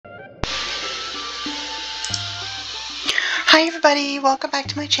Hi everybody, welcome back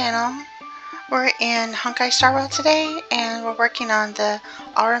to my channel. We're in Honkai Star World today and we're working on the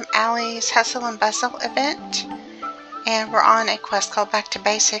Aurum Alley's Hustle and Bustle event. And we're on a quest called Back to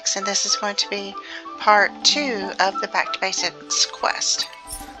Basics, and this is going to be part 2 of the Back to Basics quest.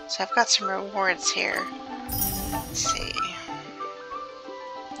 So I've got some rewards here. Let's see.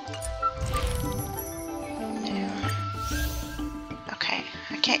 New. Okay,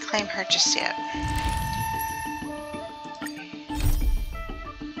 I can't claim her just yet.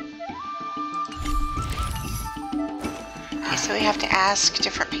 So we have to ask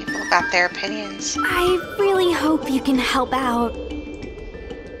different people about their opinions. I really hope you can help out.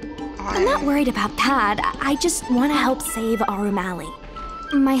 I'm not worried about that. I just want to help save Aurum Alley.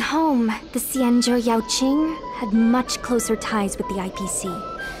 My home, the Xianzhou Yaoqing, had much closer ties with the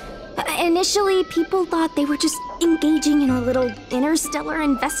IPC. Initially, people thought they were just engaging in a little interstellar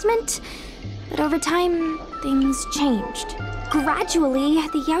investment, but over time, things changed. Gradually,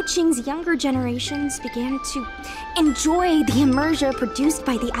 the Yaoqing's younger generations began to enjoy the immersion produced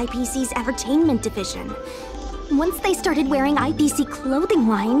by the IPC's entertainment division. Once they started wearing IPC clothing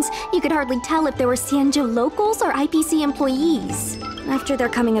lines, you could hardly tell if they were Xianzhou locals or IPC employees. After their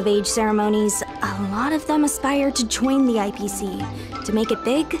coming-of-age ceremonies, a lot of them aspired to join the IPC. To make it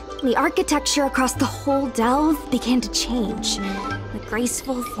big, the architecture across the whole delve began to change. The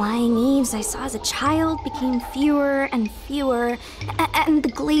graceful flying eaves I saw as a child became fewer and fewer, and the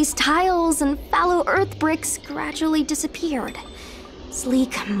glazed tiles and fallow earth bricks gradually disappeared.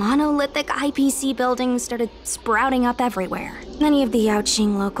 Sleek, monolithic IPC buildings started sprouting up everywhere. Many of the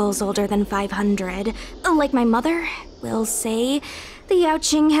Yaoqing locals older than 500, like my mother, will say the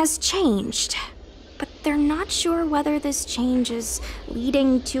Yaoqing has changed. But they're not sure whether this change is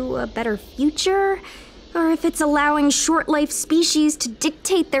leading to a better future, or if it's allowing short-life species to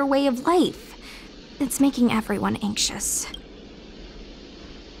dictate their way of life. It's making everyone anxious.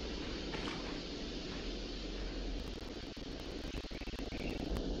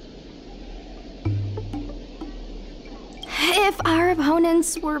 If our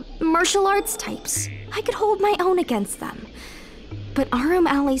opponents were martial arts types, I could hold my own against them. But Aurum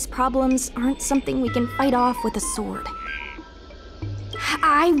Alley's problems aren't something we can fight off with a sword.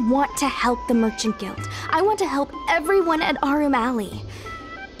 I want to help the Merchant Guild. I want to help everyone at Aurum Alley.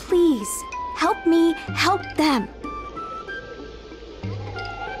 Please, help me help them.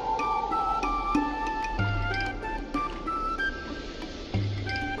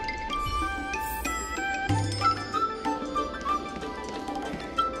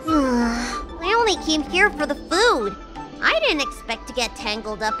 I only came here for the food. I didn't expect to get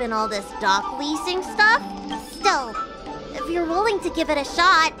tangled up in all this dock leasing stuff. Still, if you're willing to give it a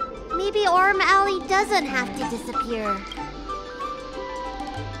shot, maybe Aurum Alley doesn't have to disappear.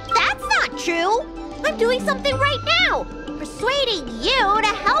 That's not true! I'm doing something right now! Persuading you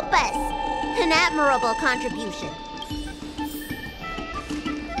to help us! An admirable contribution.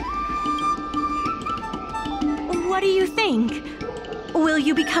 What do you think? Will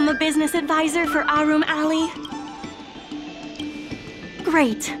you become a business advisor for Aurum Alley?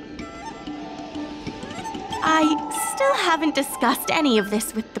 Great. I still haven't discussed any of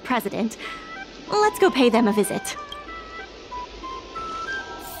this with the president. Let's go pay them a visit.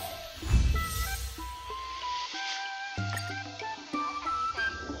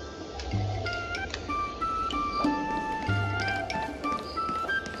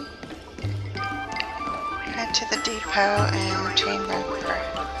 Head to the depot and obtain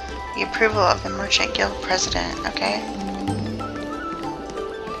the approval of the Merchant Guild President, okay?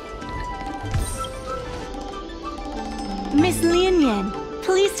 Miss Lin Yan,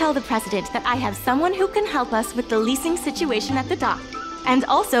 please tell the president that I have someone who can help us with the leasing situation at the dock, and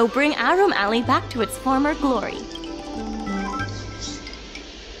also bring Aurum Alley back to its former glory.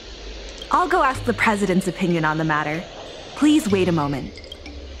 I'll go ask the president's opinion on the matter. Please wait a moment.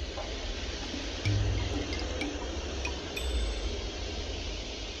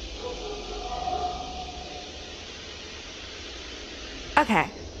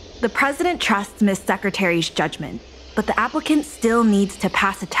 Okay, the president trusts Miss Secretary's judgment, but the applicant still needs to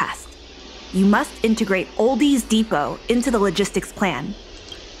pass a test. You must integrate Oldie's Depot into the logistics plan.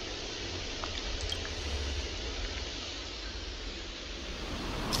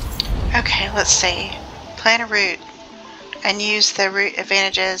 Okay, let's see. Plan a route and use the route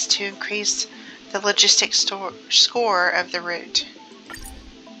advantages to increase the logistics score of the route.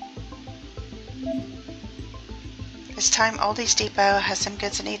 This time, Oldie's Depot has some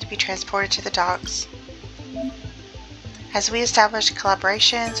goods that need to be transported to the docks. As we establish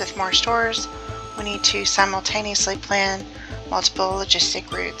collaborations with more stores, we need to simultaneously plan multiple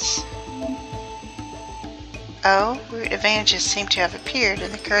logistic routes. Oh, route advantages seem to have appeared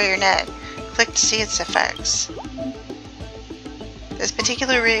in the courier net. Click to see its effects. This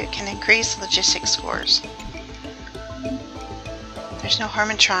particular route can increase logistics scores. There's no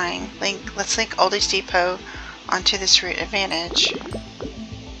harm in trying. Let's link Oldies Depot onto this route advantage.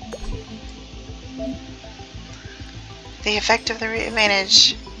 The effect of the route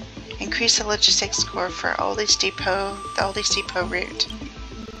advantage: increase the logistics score for Oldies Depot, the Oldies Depot route.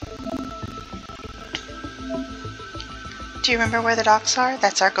 Do you remember where the docks are?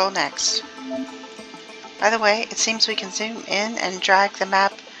 That's our goal next. By the way, it seems we can zoom in and drag the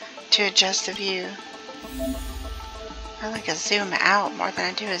map to adjust the view. I like a zoom out more than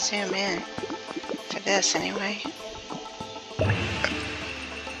I do a zoom in. For this, anyway.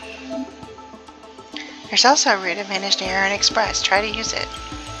 There's also a route advantage near an express. Try to use it.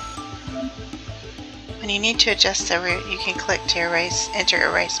 When you need to adjust the route, you can click to enter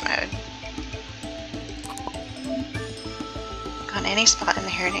erase mode. On any spot in the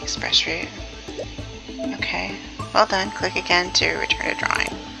Heron Express route. Okay, well done. Click again to return to drawing.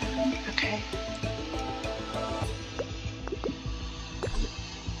 Okay.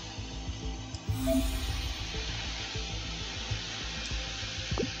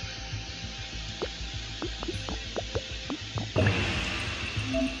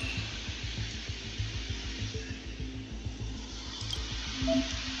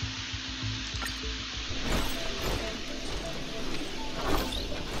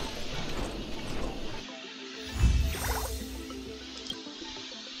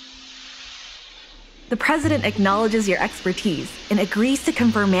 The President acknowledges your expertise and agrees to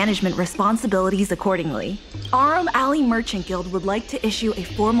confer management responsibilities accordingly. Aurum Alley Merchant Guild would like to issue a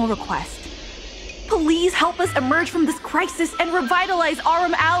formal request. Please help us emerge from this crisis and revitalize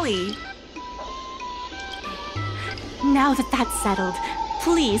Aurum Alley! Now that that's settled,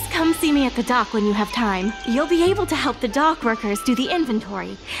 please come see me at the dock when you have time. You'll be able to help the dock workers do the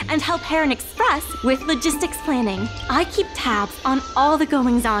inventory and help Heron Express with logistics planning. I keep tabs on all the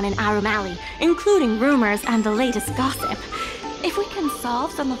goings-on in Aurum Alley, including rumors and the latest gossip. If we can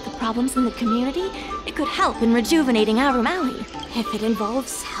solve some of the problems in the community, it could help in rejuvenating Aurum Alley. If it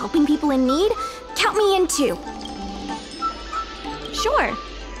involves helping people in need, count me in too. Sure.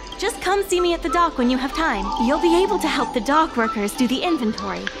 Just come see me at the dock when you have time. You'll be able to help the dock workers do the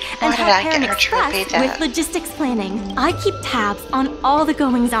inventory and help Heron Express with logistics planning. I keep tabs on all the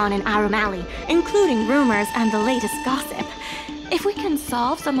goings-on in Aurum Alley, including rumors and the latest gossip. If we can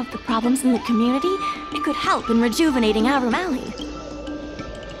solve some of the problems in the community, it could help in rejuvenating Aurum Alley.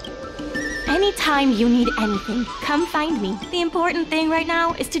 Anytime you need anything, come find me. The important thing right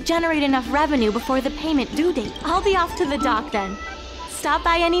now is to generate enough revenue before the payment due date. I'll be off to the dock then. Stop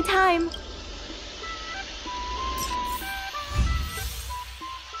by any time.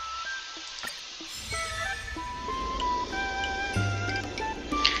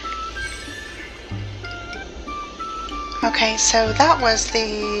 Okay, so that was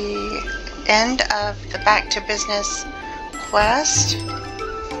the end of the Back to Business quest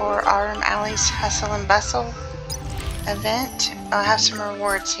for Aurum Alley's Hustle and Bustle event. I'll have some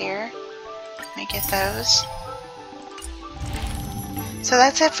rewards here. Let me get those. So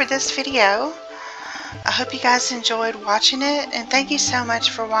that's it for this video. I hope you guys enjoyed watching it, and thank you so much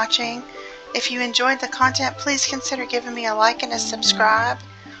for watching. If you enjoyed the content, please consider giving me a like and a subscribe,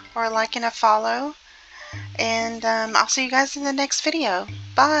 or a like and a follow. And I'll see you guys in the next video.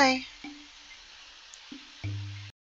 Bye!